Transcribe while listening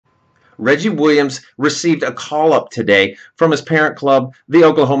Reggie Williams received a call-up today from his parent club, the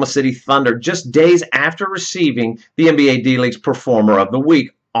Oklahoma City Thunder, just days after receiving the NBA D-League's Performer of the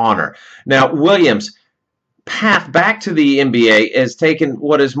Week honor. Now, Williams' path back to the NBA is taken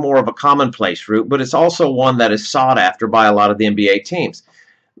what is more of a commonplace route, but it's also one that is sought after by a lot of the NBA teams.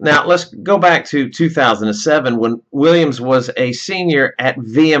 Now, let's go back to 2007 when Williams was a senior at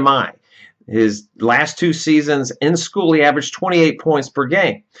VMI. His last 2 seasons in school, he averaged 28 points per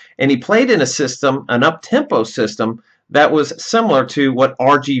game. And he played in a system, an up-tempo system, that was similar to what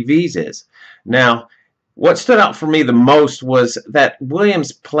RGV's is. Now, what stood out for me the most was that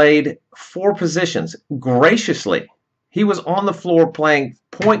Williams played 4 positions graciously. He was on the floor playing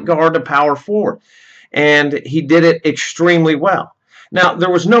point guard to power forward, and he did it extremely well. Now,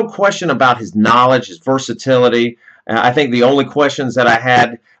 there was no question about his knowledge, his versatility. I think the only questions that I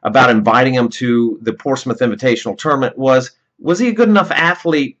had about inviting him to the Portsmouth Invitational Tournament was he a good enough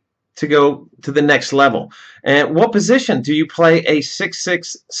athlete to go to the next level? And what position do you play a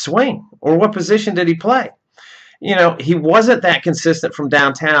 6'6" swing? Or what position did he play? You know, he wasn't that consistent from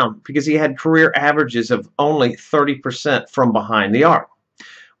downtown because he had career averages of only 30% from behind the arc.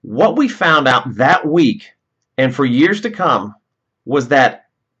 What we found out that week and for years to come was that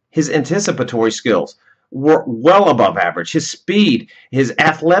his anticipatory skills were well above average. His speed, his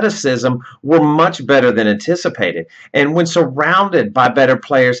athleticism were much better than anticipated. And when surrounded by better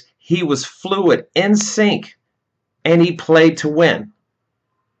players, he was fluid, in sync, and he played to win.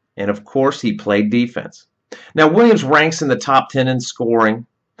 And of course, he played defense. Now, Williams ranks in the top 10 in scoring.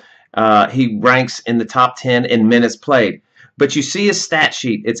 He ranks in the top 10 in minutes played. But you see his stat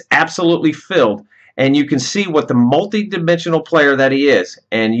sheet. It's absolutely filled. And you can see what the multi-dimensional player that he is.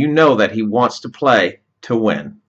 And you know that he wants to play to win.